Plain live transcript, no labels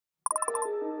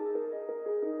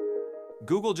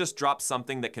Google just dropped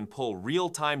something that can pull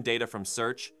real-time data from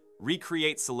search,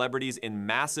 recreate celebrities in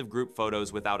massive group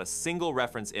photos without a single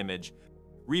reference image,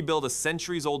 rebuild a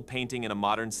centuries-old painting in a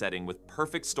modern setting with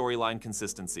perfect storyline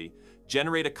consistency,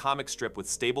 generate a comic strip with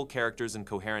stable characters and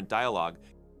coherent dialogue,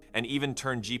 and even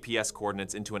turn GPS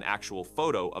coordinates into an actual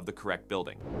photo of the correct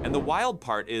building. And the wild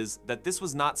part is that this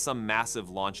was not some massive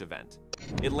launch event.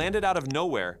 It landed out of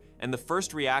nowhere, and the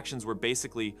first reactions were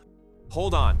basically,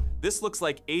 "Hold on, this looks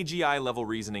like AGI level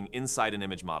reasoning inside an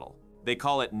image model." They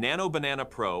call it Nano Banana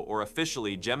Pro, or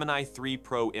officially Gemini 3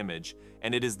 Pro Image,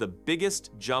 and it is the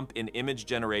biggest jump in image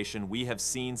generation we have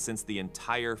seen since the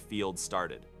entire field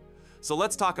started. So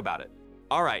let's talk about it.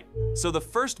 Alright, so the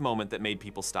first moment that made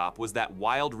people stop was that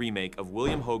wild remake of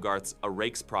William Hogarth's A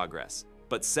Rake's Progress,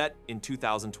 but set in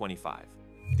 2025.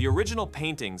 The original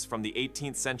paintings from the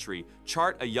 18th century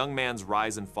chart a young man's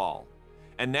rise and fall,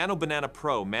 and Nano Banana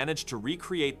Pro managed to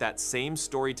recreate that same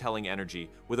storytelling energy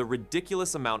with a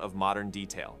ridiculous amount of modern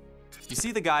detail. You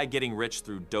see the guy getting rich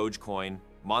through Dogecoin,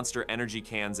 Monster Energy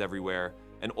cans everywhere,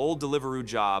 an old Deliveroo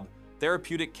job,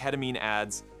 therapeutic ketamine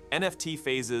ads, NFT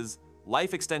phases,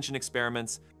 life extension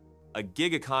experiments, a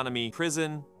gig economy,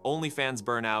 prison, OnlyFans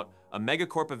burnout, a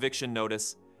megacorp eviction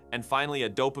notice, and finally a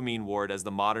dopamine ward as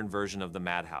the modern version of the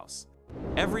madhouse.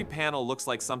 Every panel looks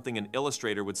like something an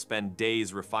illustrator would spend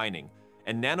days refining,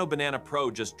 and Nano Banana Pro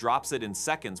just drops it in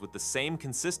seconds with the same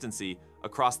consistency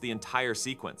across the entire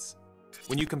sequence.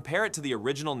 When you compare it to the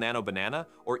original Nano Banana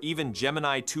or even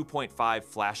Gemini 2.5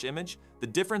 Flash image, the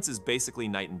difference is basically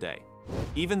night and day.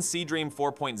 Even Seedream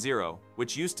 4.0,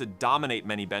 which used to dominate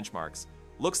many benchmarks,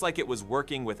 looks like it was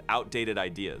working with outdated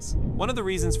ideas. One of the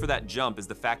reasons for that jump is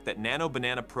the fact that Nano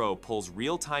Banana Pro pulls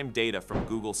real-time data from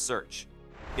Google search.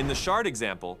 In the shard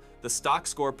example, the stock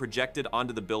score projected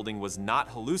onto the building was not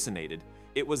hallucinated,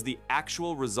 it was the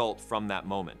actual result from that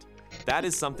moment. That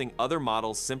is something other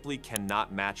models simply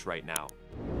cannot match right now.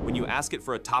 When you ask it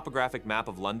for a topographic map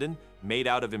of London made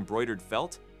out of embroidered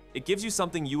felt, it gives you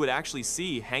something you would actually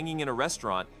see hanging in a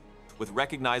restaurant with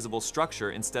recognizable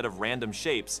structure instead of random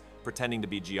shapes pretending to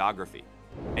be geography.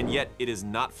 And yet, it is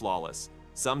not flawless.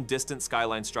 Some distant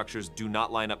skyline structures do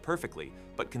not line up perfectly,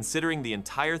 but considering the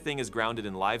entire thing is grounded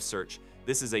in live search,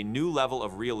 this is a new level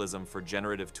of realism for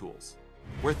generative tools.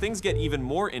 Where things get even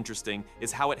more interesting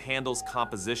is how it handles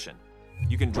composition.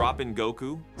 You can drop in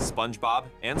Goku, SpongeBob,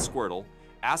 and Squirtle,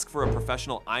 ask for a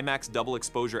professional IMAX double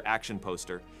exposure action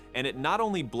poster, and it not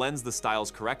only blends the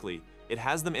styles correctly, it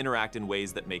has them interact in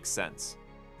ways that make sense.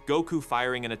 Goku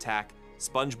firing an attack,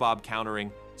 SpongeBob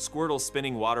countering, Squirtle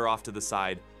spinning water off to the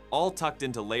side, all tucked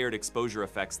into layered exposure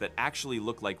effects that actually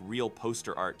look like real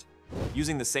poster art.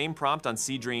 Using the same prompt on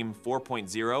Seedream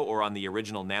 4.0 or on the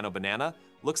original Nano Banana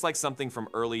looks like something from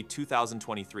early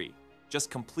 2023. Just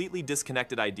completely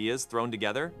disconnected ideas thrown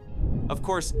together? Of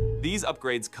course, these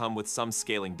upgrades come with some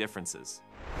scaling differences.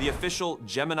 The official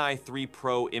Gemini 3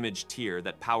 Pro Image tier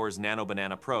that powers Nano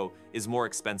Banana Pro is more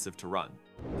expensive to run.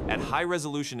 At high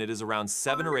resolution, it is around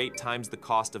 7 or 8 times the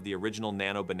cost of the original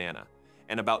Nano Banana,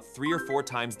 and about 3 or 4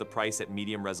 times the price at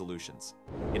medium resolutions.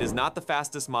 It is not the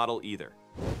fastest model either.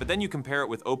 But then you compare it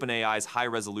with OpenAI's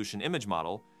high-resolution image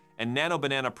model, and Nano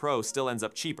Banana Pro still ends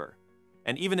up cheaper.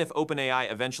 And even if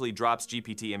OpenAI eventually drops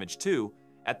GPT Image 2,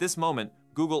 at this moment,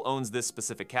 Google owns this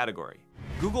specific category.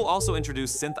 Google also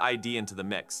introduced Synth ID into the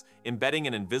mix, embedding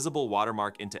an invisible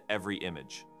watermark into every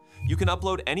image. You can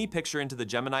upload any picture into the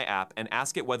Gemini app and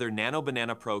ask it whether Nano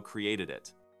Banana Pro created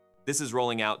it. This is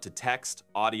rolling out to text,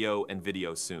 audio, and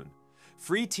video soon.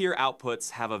 Free tier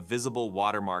outputs have a visible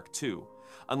watermark too,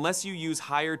 unless you use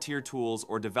higher tier tools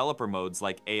or developer modes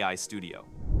like AI Studio.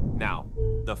 Now,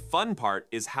 the fun part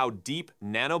is how deep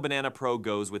Nano Banana Pro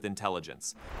goes with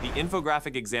intelligence. The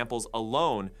infographic examples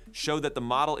alone show that the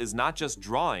model is not just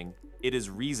drawing, it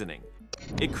is reasoning.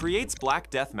 It creates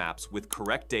Black Death maps with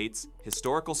correct dates,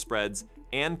 historical spreads,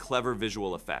 and clever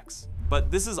visual effects. But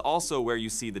this is also where you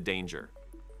see the danger.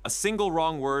 A single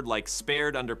wrong word like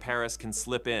spared under Paris can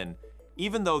slip in,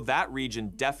 even though that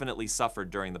region definitely suffered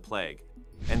during the plague.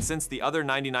 And since the other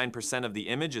 99% of the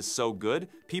image is so good,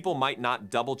 people might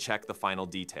not double-check the final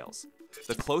details.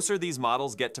 The closer these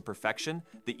models get to perfection,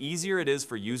 the easier it is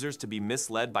for users to be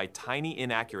misled by tiny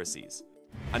inaccuracies.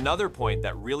 Another point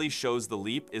that really shows the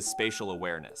leap is spatial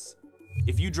awareness.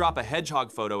 If you drop a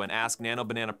hedgehog photo and ask Nano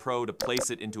Banana Pro to place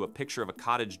it into a picture of a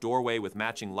cottage doorway with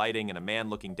matching lighting and a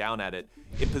man looking down at it,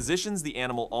 it positions the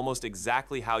animal almost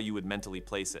exactly how you would mentally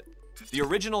place it. The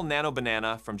original Nano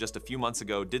Banana from just a few months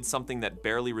ago did something that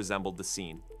barely resembled the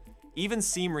scene. Even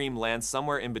Seedream lands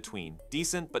somewhere in between,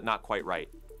 decent but not quite right.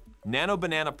 Nano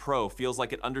Banana Pro feels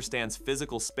like it understands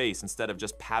physical space instead of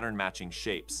just pattern matching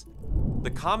shapes. The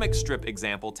comic strip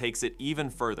example takes it even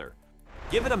further.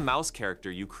 Give it a mouse character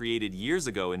you created years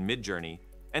ago in Midjourney,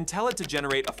 and tell it to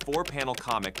generate a 4-panel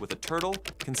comic with a turtle,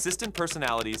 consistent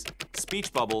personalities,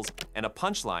 speech bubbles, and a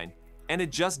punchline, and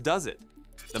it just does it.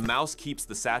 The mouse keeps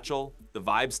the satchel, the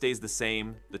vibe stays the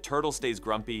same, the turtle stays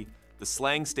grumpy, the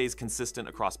slang stays consistent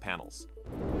across panels.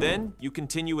 Then you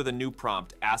continue with a new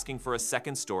prompt asking for a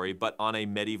second story but on a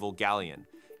medieval galleon,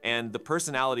 and the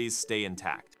personalities stay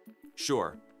intact.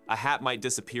 Sure, a hat might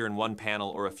disappear in one panel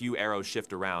or a few arrows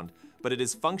shift around, but it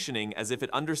is functioning as if it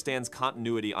understands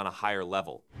continuity on a higher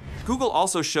level. Google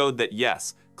also showed that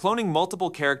yes, cloning multiple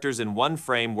characters in one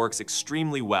frame works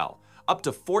extremely well. Up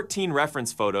to 14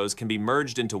 reference photos can be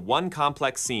merged into one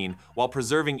complex scene while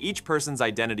preserving each person's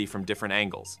identity from different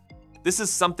angles. This is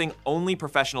something only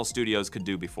professional studios could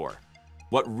do before.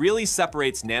 What really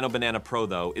separates Nano Banana Pro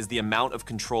though is the amount of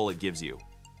control it gives you.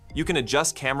 You can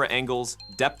adjust camera angles,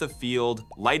 depth of field,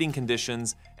 lighting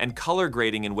conditions, and color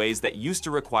grading in ways that used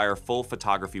to require full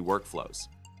photography workflows.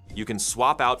 You can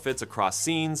swap outfits across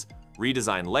scenes,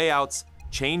 redesign layouts,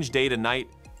 change day to night,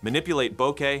 manipulate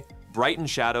bokeh, brighten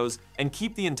shadows, and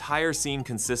keep the entire scene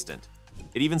consistent.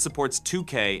 It even supports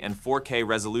 2K and 4K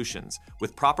resolutions,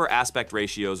 with proper aspect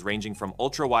ratios ranging from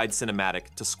ultra-wide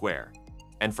cinematic to square.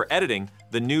 And for editing,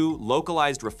 the new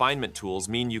localized refinement tools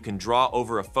mean you can draw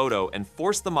over a photo and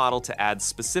force the model to add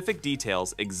specific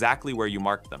details exactly where you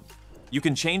marked them. You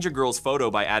can change a girl's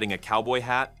photo by adding a cowboy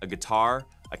hat, a guitar,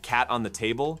 a cat on the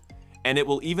table, and it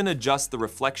will even adjust the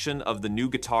reflection of the new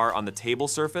guitar on the table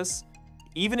surface,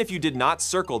 even if you did not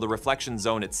circle the reflection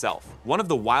zone itself. One of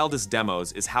the wildest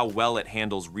demos is how well it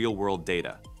handles real-world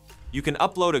data. You can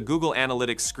upload a Google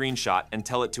Analytics screenshot and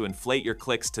tell it to inflate your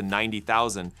clicks to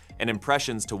 90,000 and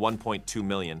impressions to 1.2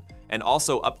 million, and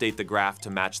also update the graph to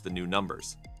match the new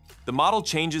numbers. The model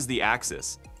changes the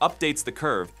axis, updates the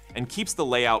curve, and keeps the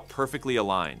layout perfectly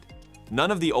aligned. None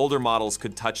of the older models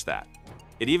could touch that.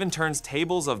 It even turns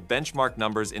tables of benchmark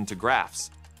numbers into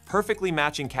graphs, perfectly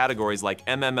matching categories like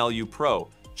MMLU Pro,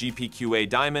 GPQA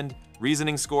Diamond,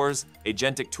 reasoning scores,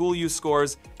 agentic tool use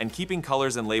scores, and keeping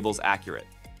colors and labels accurate.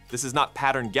 This is not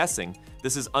pattern guessing,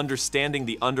 this is understanding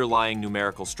the underlying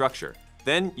numerical structure.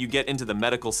 Then you get into the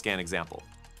medical scan example.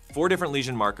 4 different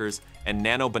lesion markers, and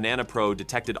Nano Banana Pro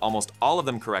detected almost all of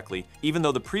them correctly, even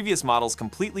though the previous models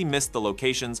completely missed the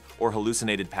locations or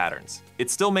hallucinated patterns.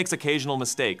 It still makes occasional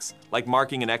mistakes, like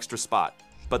marking an extra spot,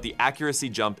 but the accuracy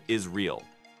jump is real.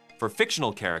 For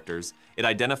fictional characters, it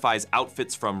identifies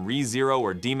outfits from ReZero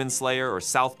or Demon Slayer or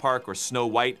South Park or Snow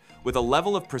White with a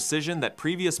level of precision that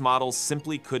previous models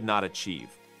simply could not achieve.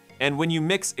 And when you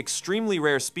mix extremely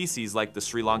rare species like the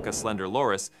Sri Lanka slender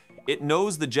loris, it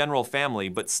knows the general family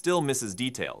but still misses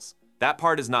details. That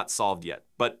part is not solved yet,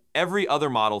 but every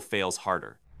other model fails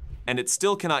harder. And it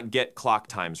still cannot get clock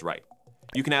times right.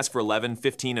 You can ask for 11,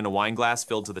 15 in a wine glass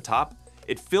filled to the top.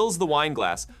 It fills the wine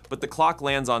glass, but the clock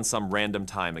lands on some random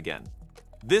time again.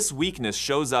 This weakness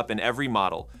shows up in every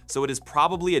model, so it is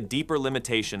probably a deeper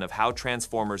limitation of how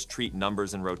transformers treat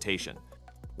numbers and rotation.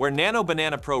 Where Nano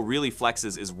Banana Pro really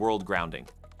flexes is world grounding.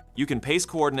 You can paste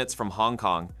coordinates from Hong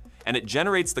Kong, and it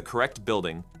generates the correct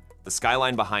building, the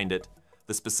skyline behind it,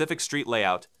 the specific street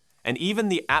layout, and even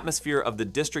the atmosphere of the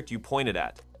district you pointed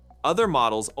at. Other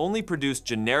models only produce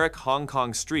generic Hong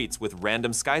Kong streets with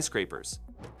random skyscrapers.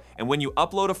 And when you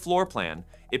upload a floor plan,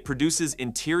 it produces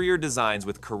interior designs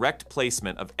with correct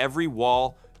placement of every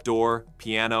wall, door,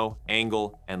 piano,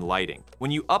 angle, and lighting.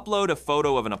 When you upload a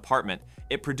photo of an apartment,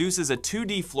 it produces a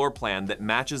 2D floor plan that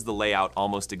matches the layout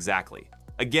almost exactly.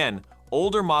 Again,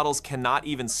 older models cannot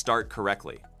even start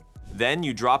correctly. Then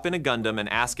you drop in a Gundam and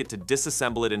ask it to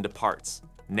disassemble it into parts.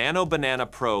 Nano Banana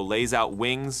Pro lays out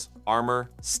wings, armor,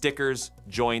 stickers,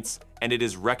 joints, and it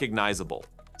is recognizable.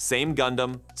 Same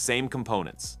Gundam, same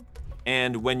components.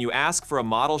 And when you ask for a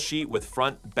model sheet with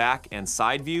front, back, and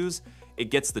side views,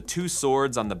 it gets the 2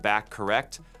 swords on the back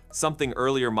correct, something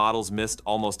earlier models missed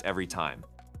almost every time.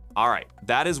 Alright,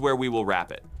 that is where we will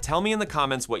wrap it. Tell me in the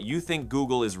comments what you think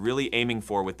Google is really aiming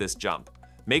for with this jump.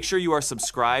 Make sure you are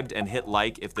subscribed and hit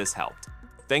like if this helped.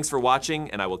 Thanks for watching,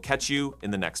 and I will catch you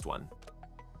in the next one.